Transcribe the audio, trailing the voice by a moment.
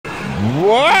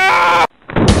Whoa!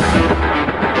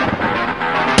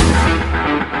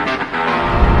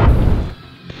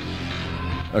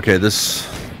 Okay, this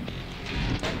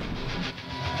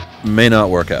may not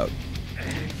work out.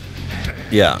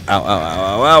 Yeah, ow, ow,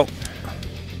 ow, ow, ow.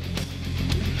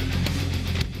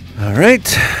 All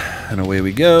right, and away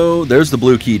we go. There's the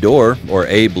blue key door, or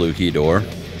a blue key door.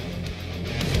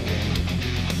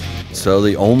 So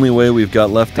the only way we've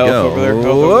got left to go. Over there,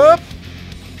 over there.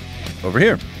 Over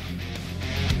here.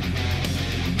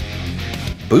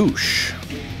 Boosh.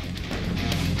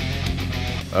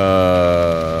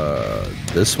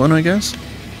 This one, I guess?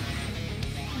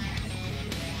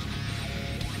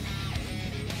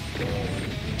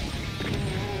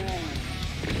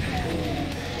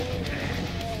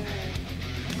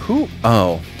 Who?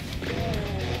 Oh.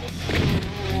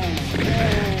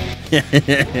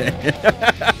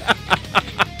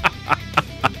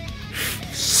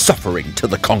 Suffering to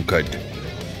the conquered.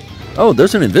 Oh,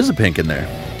 there's an Invisipink in there.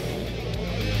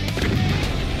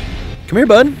 Come here,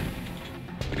 bud.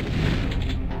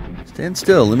 Stand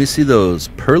still. Let me see those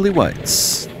pearly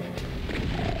whites. I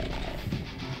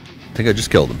think I just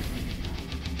killed him.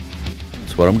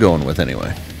 That's what I'm going with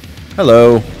anyway.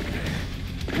 Hello.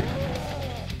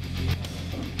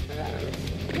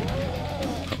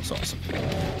 That was awesome.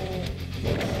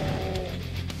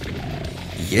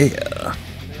 Yeah.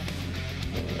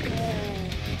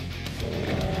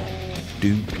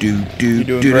 You're doing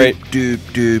great. Doop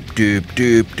doop doop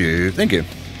doop doop. Thank you.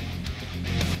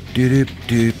 Doop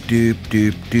doop doop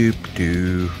doop doop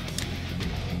doop.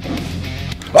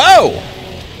 Oh!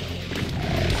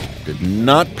 Did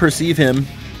not perceive him.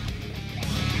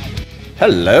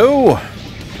 Hello.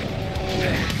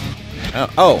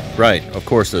 Oh, right. Of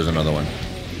course, there's another one.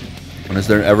 When is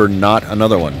there ever not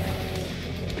another one?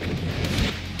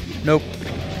 Nope.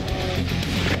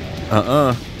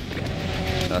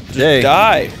 Not today. Just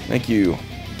die. Thank you.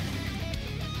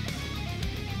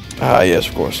 Ah, yes,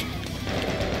 of course.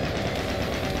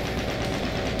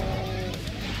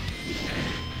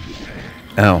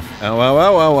 Ow. Ow, ow,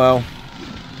 ow, ow, ow.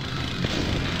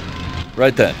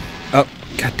 Right then. Oh,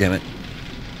 god damn it.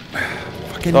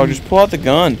 Fucking... Oh, just pull out the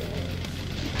gun.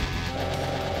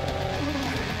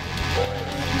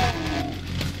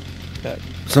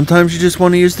 Sometimes you just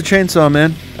want to use the chainsaw,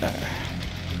 man.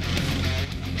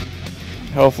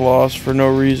 Health loss for no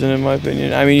reason, in my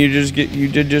opinion. I mean, you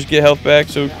did just get health back,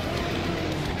 so.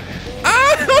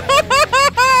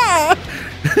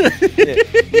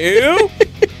 You?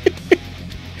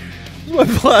 My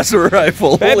plasma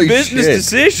rifle. Bad Holy business shit.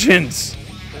 decisions.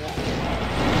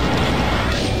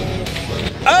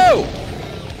 Oh!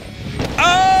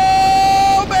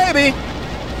 Oh, baby!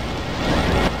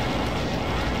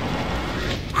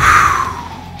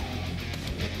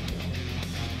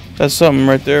 That's something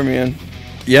right there, man.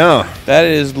 Yeah. That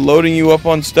is loading you up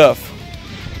on stuff.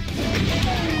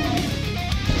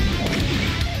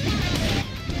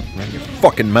 Right in your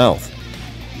fucking mouth.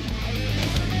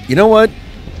 You know what?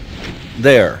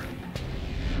 There.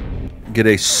 Get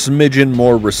a smidgen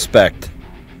more respect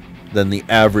than the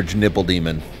average nipple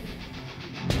demon.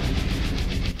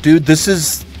 Dude, this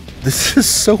is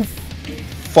so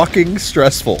fucking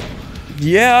stressful.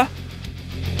 Yeah.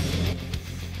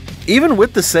 Even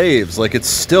with the saves, like, it's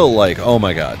still like, oh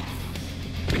my god.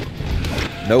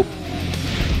 Nope.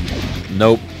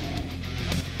 Nope.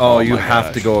 Oh, you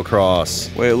have to go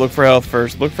across. Wait, look for health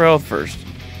first. Look for health first.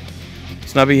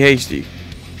 Let's not be hasty.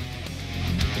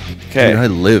 Okay. Dude, I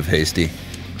live hasty.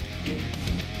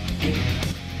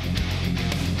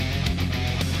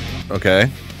 Okay.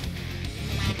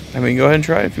 I mean, go ahead and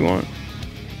try it if you want.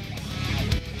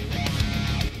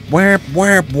 Warp,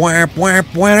 warp, warp,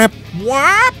 warp, warp,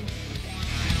 warp.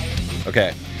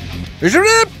 Okay. I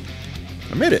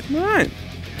made it. All right.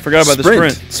 Forgot about the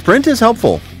sprint. Sprint is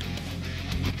helpful.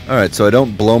 All right, so I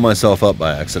don't blow myself up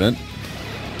by accident.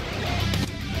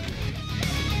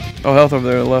 Oh, health over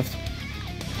there to the left.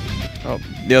 Oh,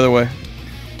 the other way.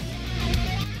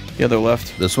 The other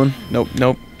left. This one? Nope,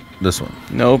 nope. This one?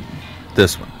 Nope.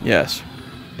 This one? Yes.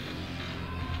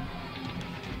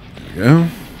 There we go.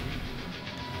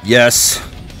 Yes.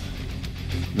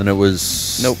 Then it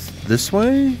was... Nope. This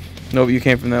way? Nope, you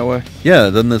came from that way. Yeah,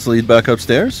 doesn't this lead back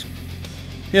upstairs?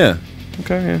 Yeah.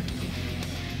 Okay, yeah.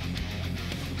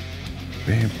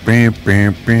 Bam, bam,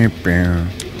 bam, bam, bam.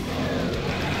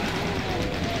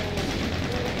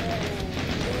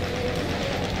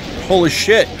 Holy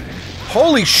shit!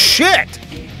 Holy shit!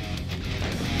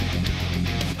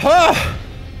 Huh!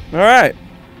 Alright.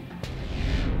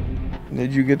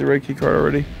 Did you get the red key card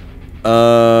already?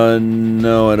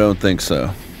 No, I don't think so.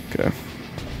 Okay.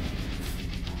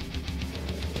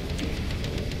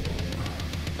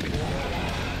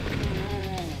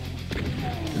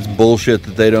 bullshit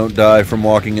that they don't die from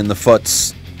walking in the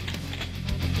futs.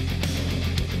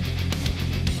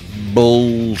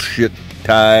 Bullshit,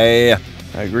 Ty. I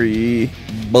agree.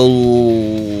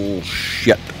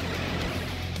 Bullshit.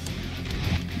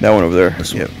 That one over there.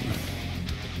 This Yep. one.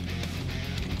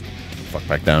 Fuck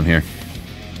back down here.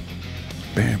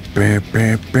 This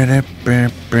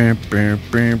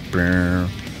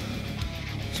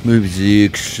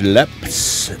music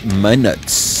slaps my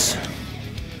nuts.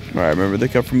 Alright, remember they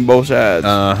come from both sides.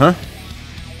 Uh-huh.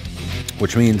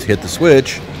 Which means hit the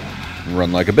switch,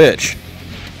 run like a bitch.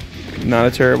 Not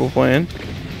a terrible plan.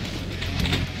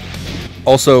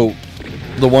 Also,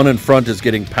 the one in front is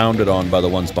getting pounded on by the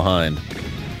ones behind.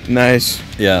 Nice.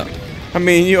 Yeah. I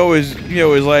mean, you always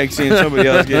like seeing somebody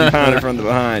else getting pounded from the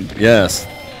behind. Yes.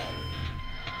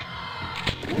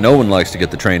 No one likes to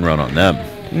get the train run on them.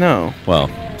 No. Well,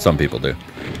 some people do.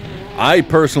 I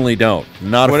personally don't.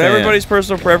 Not a What fan. everybody's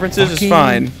personal preferences is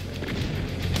fine.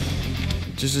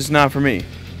 Just it's not for me.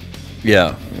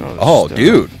 Yeah. Oh,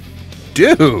 dude.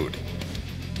 Dude.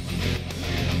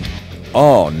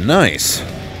 Oh, nice.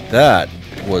 That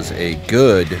was a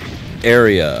good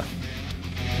area.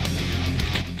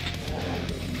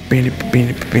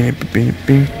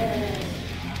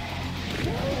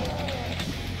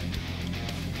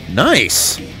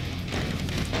 Nice.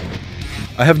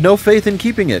 I have no faith in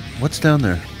keeping it. What's down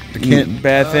there? I can't.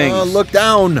 Bad things. Look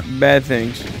down. Bad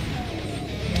things.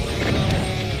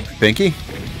 Pinky?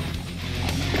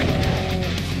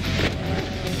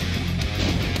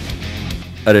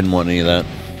 I didn't want any of that.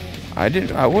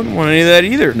 I wouldn't want any of that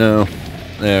either. No.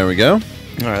 There we go. All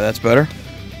right, that's better.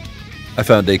 I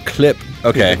found a clip.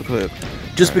 Okay. Clip.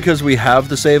 Just because we have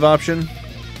the save option,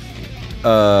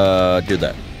 do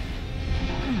that.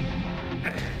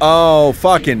 Oh,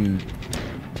 fucking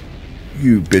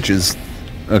you bitches.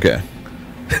 Okay.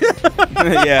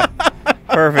 Yeah.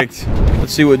 Perfect.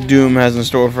 Let's see what Doom has in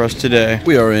store for us today.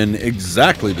 We are in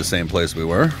exactly the same place we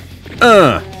were.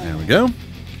 There we go.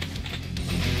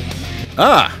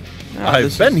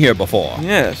 I've been here before.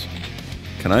 Yes.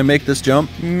 Can I make this jump?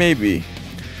 Maybe.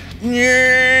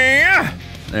 Yeah.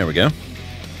 There we go.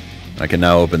 I can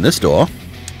now open this door,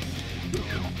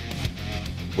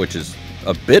 which is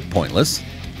a bit pointless.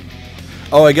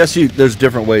 Oh, I guess there's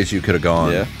different ways you could have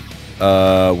gone.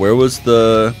 Yeah. Where was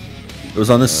the... It was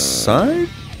on this side?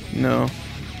 No.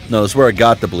 No, this is where I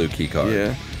got the blue key card.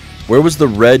 Yeah. Where was the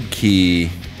red key?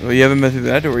 Well, you haven't been through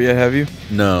that door yet, have you?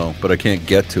 No, but I can't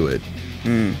get to it.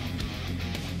 Hmm.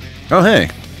 Oh, hey.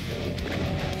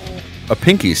 A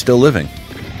Pinky still living.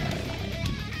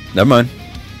 Never mind.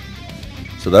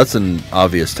 So that's an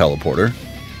obvious teleporter.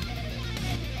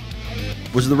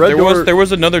 Was the red door? There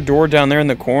was another door down there in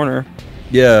the corner.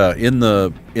 Yeah, in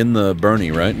the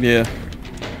Bernie, right? Yeah.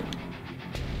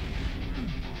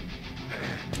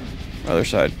 Other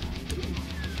side.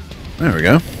 There we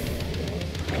go.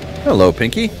 Hello,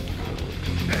 Pinky.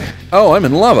 Oh, I'm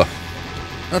in lava.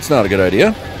 That's not a good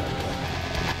idea.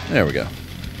 There we go.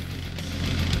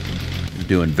 I'm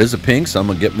doing Visipink, so I'm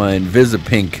gonna get my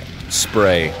Invisipink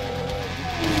spray.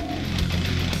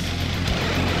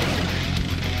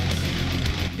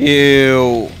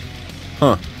 Ew.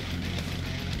 Huh.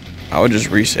 I would just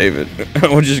resave it.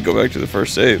 I would just go back to the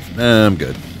first save. I'm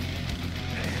good.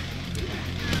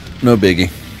 No biggie.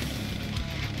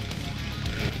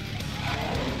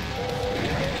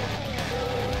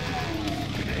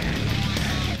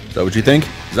 Is that what you think?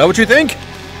 Is that what you think?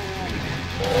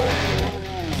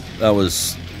 That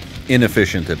was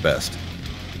inefficient at best.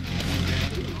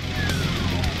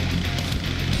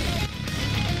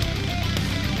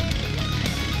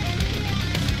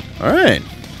 All right.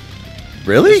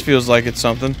 Really? This feels like it's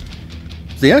something.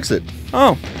 It's the exit.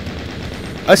 Oh.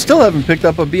 I still haven't picked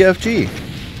up a BFG.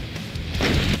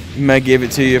 Matt gave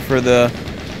it to you for the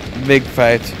big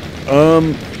fight.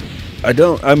 I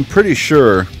don't. I'm pretty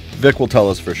sure Vic will tell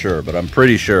us for sure, but I'm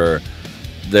pretty sure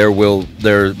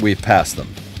we've passed them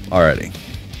already.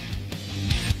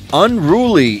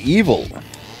 Unruly evil.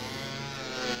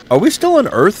 Are we still on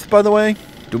Earth, by the way?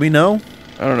 Do we know?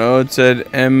 I don't know. It said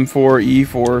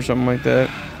M4E4 or something like that,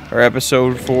 or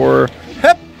episode 4.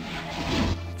 Hep.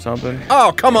 Something.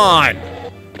 Oh, come on!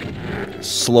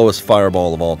 Slowest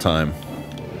fireball of all time.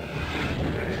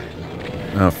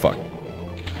 Oh, fuck.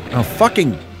 Oh,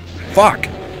 fucking... Fuck!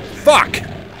 Fuck!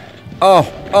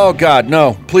 Oh, God,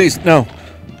 no. Please, no.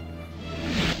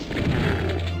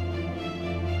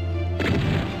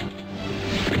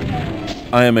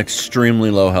 I am extremely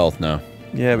low health now.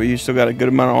 Yeah, but you still got a good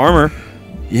amount of armor.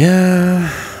 Yeah.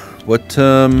 What's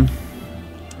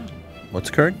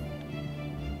occurred?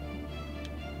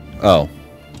 Oh.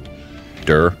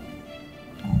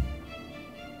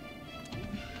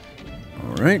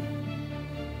 right.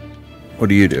 What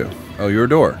do you do? Oh, you're a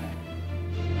door.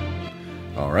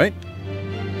 All right.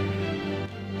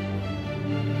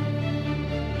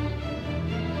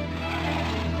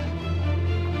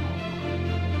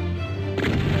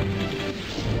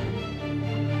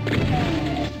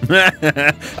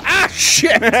 Ah,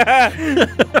 shit!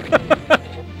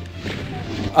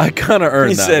 I kind of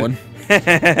earned that one.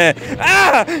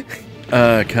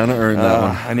 Kind of earned that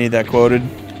one. I need that quoted.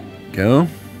 Go.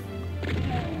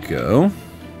 Go.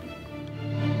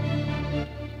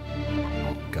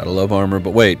 Gotta love armor,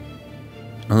 but wait.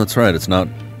 Oh, that's right. It's not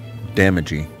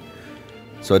damagey.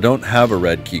 So I don't have a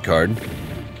red key card.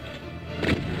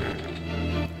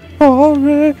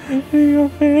 Holy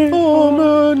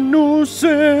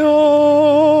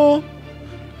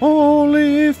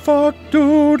fuck,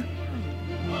 dude.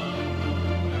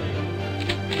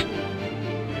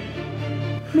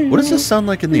 What does this sound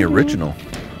like in the original?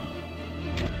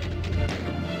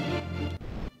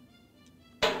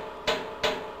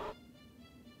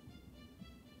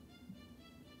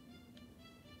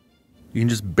 You can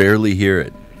just barely hear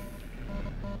it.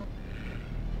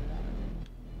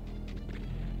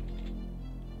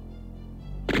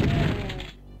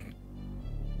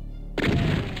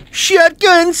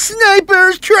 Shotgun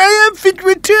snipers triumphant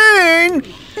return.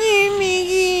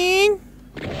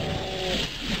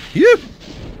 Yep.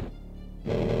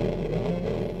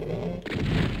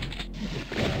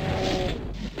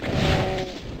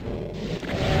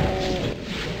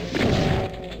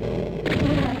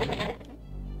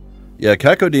 Yeah,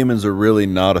 cacodemons are really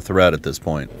not a threat at this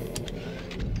point.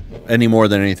 Any more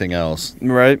than anything else.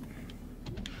 Right.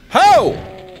 Ho!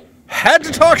 Had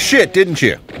to talk shit, didn't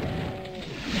you?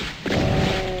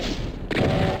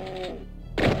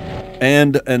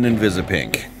 And an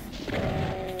Invisipink.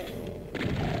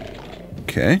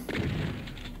 Okay.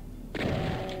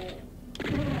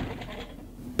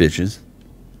 Bitches.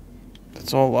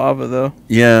 It's all lava, though.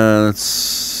 Yeah,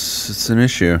 it's an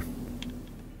issue.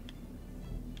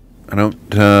 I don't,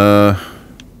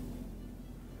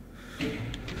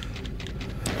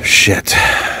 shit.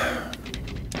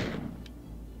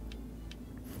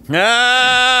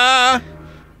 Ah!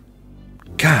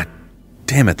 God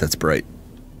damn it, that's bright.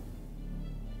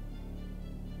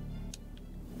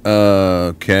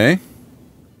 Okay.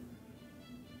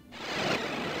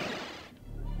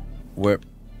 Where?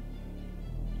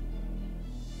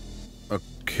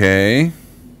 Okay.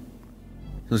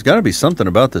 There's got to be something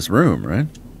about this room, right?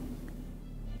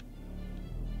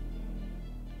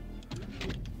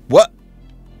 What?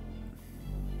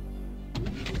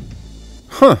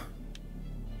 Huh.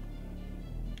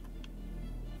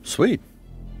 Sweet.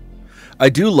 I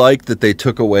do like that they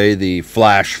took away the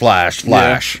flash.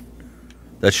 Yeah.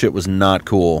 That shit was not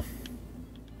cool.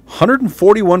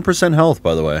 141% health,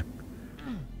 by the way.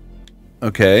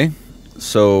 Okay.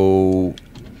 So,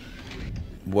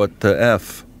 what the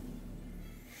F?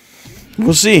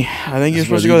 We'll see. I think you're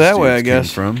supposed to go that way, I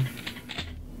guess. From.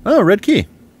 Oh, red key.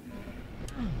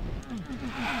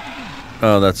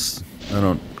 Oh, that's... I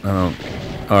don't...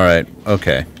 Alright,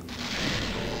 okay.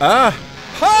 Ah!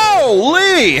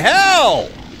 Holy hell!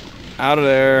 Out of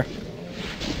there.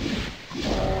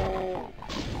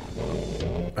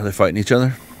 Are they fighting each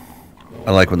other?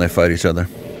 I like when they fight each other.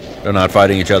 They're not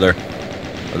fighting each other.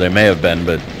 Or they may have been,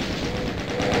 but...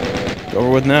 It's over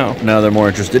with now. Now they're more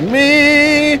interested in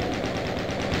me!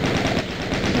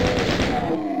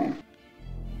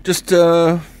 Just,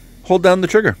 hold down the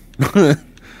trigger. I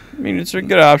mean, it's a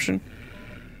good option.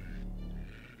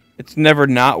 It's never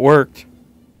not worked.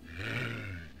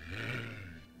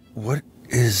 What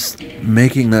is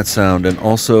making that sound? And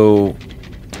also,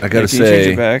 I gotta Can you say...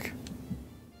 change it back?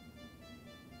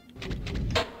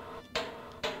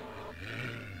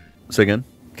 Say again?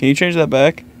 Can you change that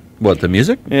back? What, the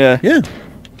music? Yeah. Yeah.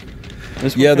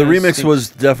 Yeah, the remix stinks. was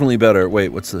definitely better. Wait,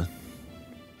 what's the...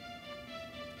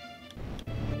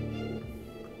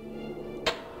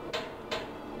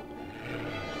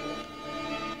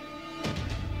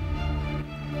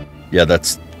 Yeah,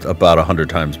 that's about 100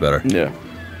 times better. Yeah.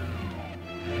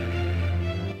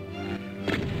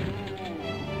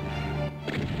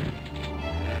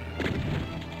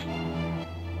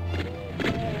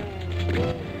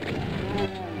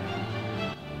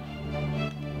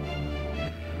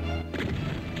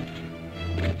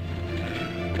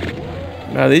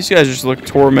 Now these guys just look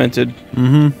tormented.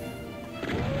 Mm-hmm.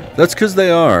 That's because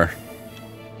they are.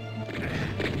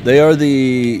 They are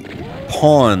the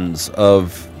pawns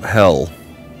of hell.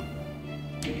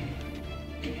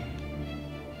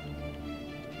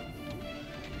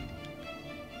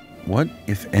 What,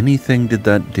 if anything, did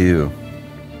that do?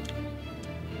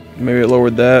 Maybe it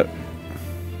lowered that.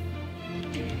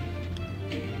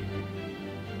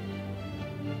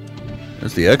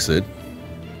 There's the exit.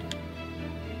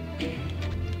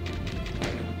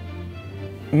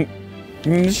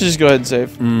 Let's just go ahead and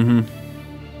save. Mm-hmm.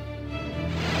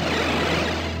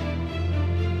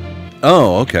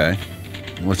 Oh, okay.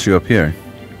 What's you up here?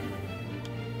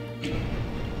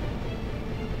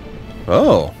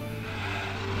 Oh.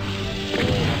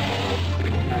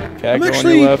 I'm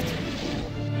actually- on your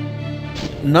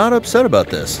left. Not upset about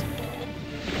this.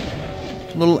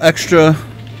 Little extra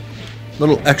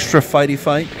fighty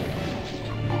fight.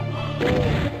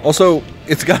 Also,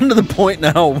 it's gotten to the point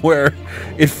now where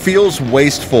it feels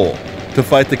wasteful to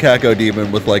fight the Kako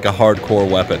Demon with like a hardcore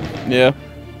weapon. Yeah.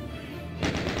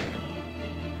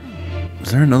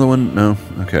 Is there another one? No?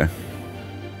 Okay.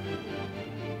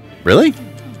 Really?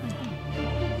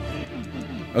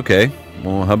 Okay.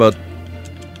 Well, how about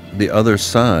the other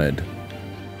side?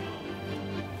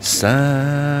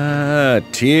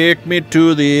 Take me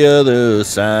to the other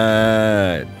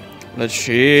side. Let's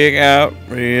check out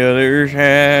the other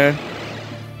side.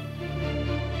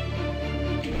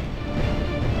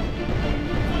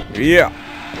 Yeah.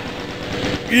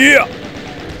 Yeah.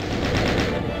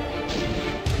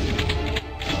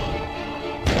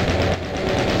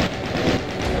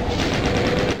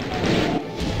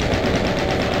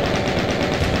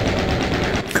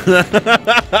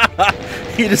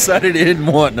 He decided he didn't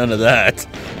want none of that.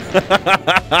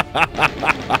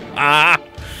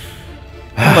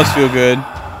 That must feel good.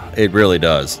 It really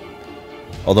does.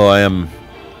 Although I am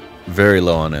very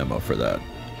low on ammo for that.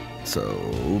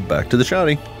 So, back to the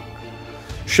Shotty.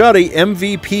 Shotty,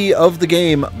 MVP of the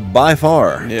game by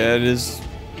far. Yeah, it is.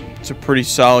 It's a pretty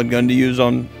solid gun to use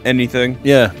on anything.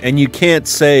 Yeah, and you can't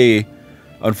say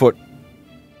on foot.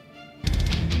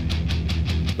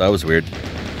 That was weird.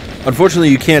 Unfortunately,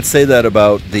 you can't say that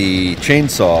about the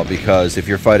chainsaw because if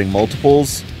you're fighting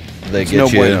multiples, they get no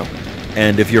you. bueno.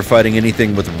 And if you're fighting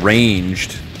anything with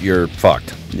ranged, you're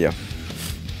fucked. Yeah.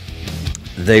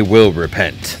 They will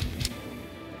repent.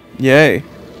 Yay.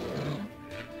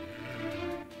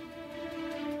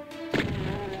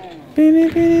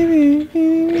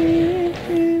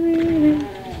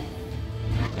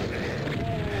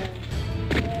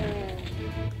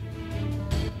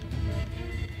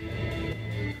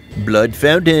 Blood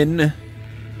fountain.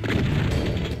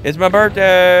 It's my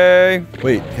birthday.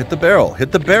 Wait, hit the barrel.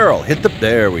 Hit the barrel. Hit the...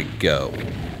 There we go.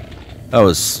 That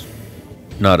was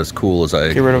not as cool as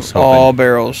I Get rid was of hoping. all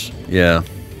barrels. Yeah.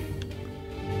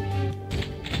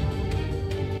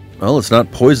 Well, it's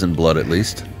not poison blood, at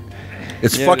least.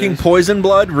 It's Yeah, it fucking is. poison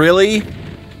blood? Really?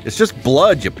 It's just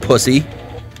blood, you pussy.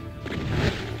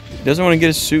 He doesn't want to get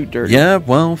his suit dirty. Yeah,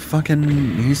 well, fucking...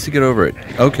 He needs to get over it.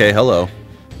 Okay, hello.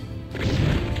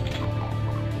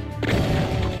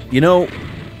 You know,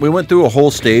 we went through a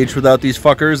whole stage without these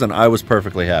fuckers, and I was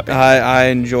perfectly happy. I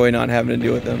enjoy not having to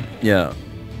deal with them. Yeah.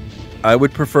 I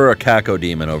would prefer a Kako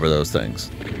Demon over those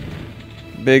things.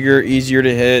 Bigger, easier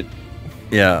to hit.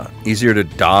 Yeah, easier to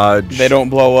dodge. They don't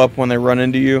blow up when they run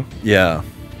into you. Yeah.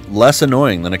 Less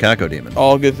annoying than a Kako Demon.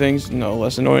 All good things. No,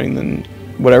 less annoying than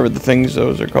whatever the things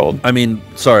those are called. I mean,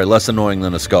 sorry, less annoying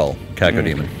than a skull. Kako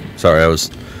Demon. Sorry, I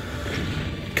was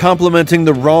complimenting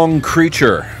the wrong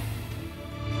creature.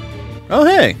 Oh,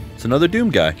 hey, it's another Doom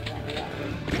guy.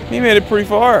 He made it pretty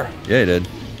far. Yeah, he did.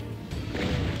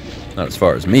 Not as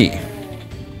far as me.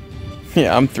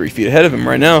 Yeah, I'm 3 feet ahead of him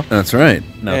right now. That's right.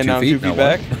 Now And 2 now I'm feet. 2 feet now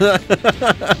back.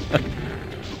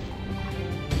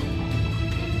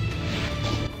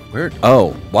 Where?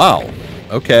 Oh, wow.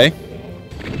 Okay.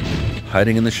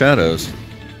 Hiding in the shadows.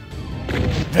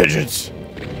 Vengeance.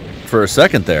 For a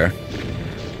second there,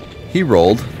 he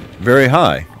rolled very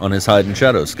high on his hide and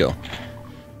shadow skill.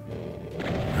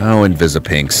 Oh,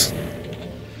 Invisipinks.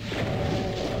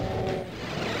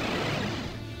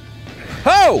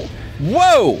 Oh!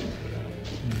 Whoa!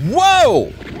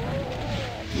 Whoa!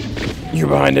 You're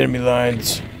behind enemy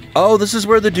lines. Oh, this is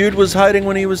where the dude was hiding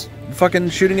when he was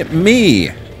fucking shooting at me.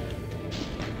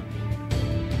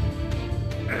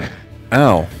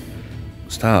 Ow.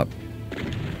 Stop.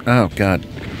 Oh, God.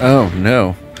 Oh,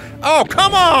 no. Oh,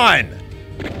 come on!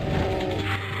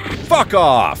 Fuck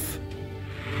off!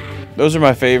 Those are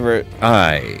my favorite.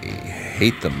 I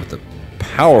hate them with a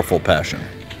powerful passion.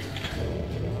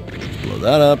 Blow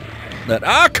that up. That.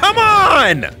 Ah, come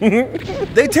on!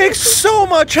 They take so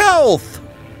much health!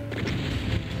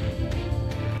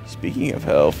 Speaking of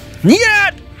health.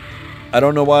 Yet! I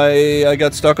don't know why I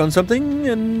got stuck on something,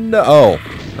 and... oh,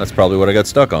 that's probably what I got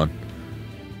stuck on.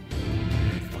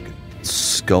 Fucking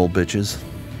skull bitches.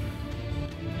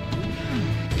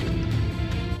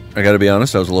 I gotta be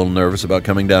honest, I was a little nervous about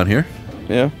coming down here.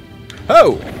 Yeah.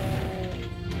 Oh!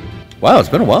 Wow, it's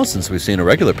been a while since we've seen a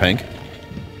regular Pank.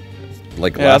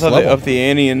 like Yeah, I last thought level. they upped the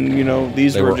ante, and you know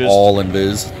these They were were just all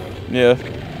invis. yeah.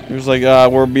 It was like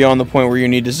we're beyond the point where you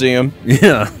need to see them.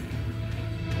 Yeah.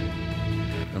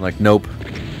 And like, nope.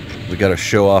 We gotta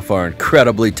show off our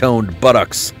incredibly toned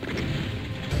buttocks.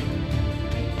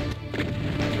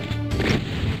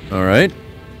 Alright.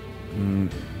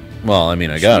 Well, I mean,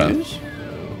 I gotta. Shoes?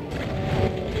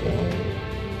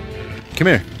 Come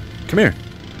here. Come here.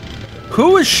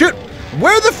 Who is shit?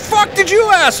 Where the fuck did you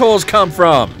assholes come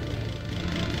from?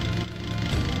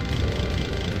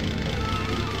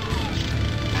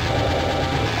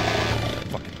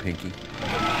 Fucking Pinky.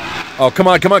 Oh, come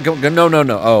on, come on. No, no,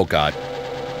 no. Oh, God.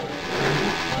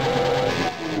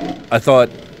 I thought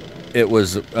it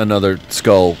was another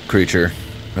skull creature.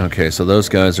 Okay, so those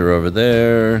guys are over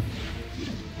there.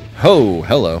 Ho,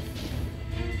 hello.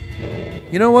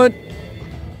 You know what?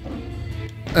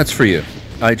 That's for you.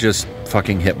 I just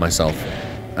fucking hit myself.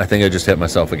 I think I just hit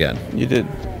myself again. You did.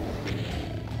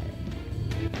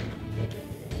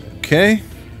 Okay.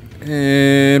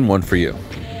 And one for you.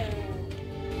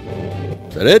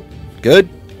 Is that it? Good?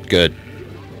 Good.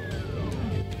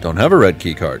 Don't have a red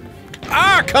key card.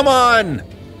 Ah, come on!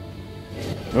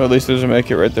 Well, at least there's a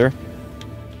medkit right there.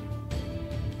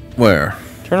 Where?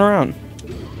 Turn around.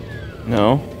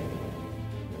 No.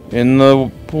 In the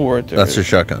pool right there. That's your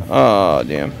shotgun. Ah,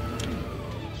 damn.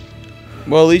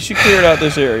 Well, at least you cleared out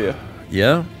this area.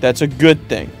 Yeah? That's a good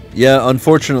thing. Yeah,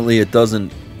 unfortunately it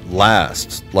doesn't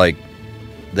last. Like,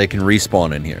 they can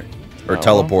respawn in here. Or Oh.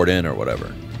 teleport in or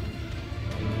whatever.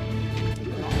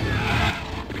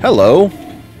 Hello.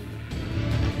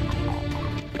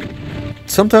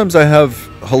 Sometimes I have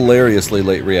hilariously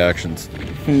late reactions.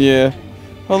 Yeah.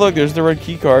 Oh, look, there's the red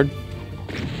key card.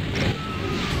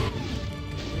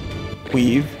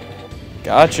 Weave.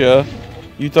 Gotcha.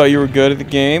 You thought you were good at the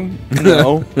game?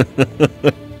 No.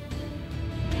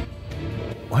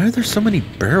 Why are there so many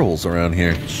barrels around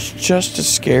here? It's just a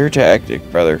scare tactic,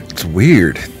 brother. It's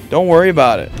weird. Don't worry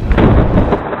about it.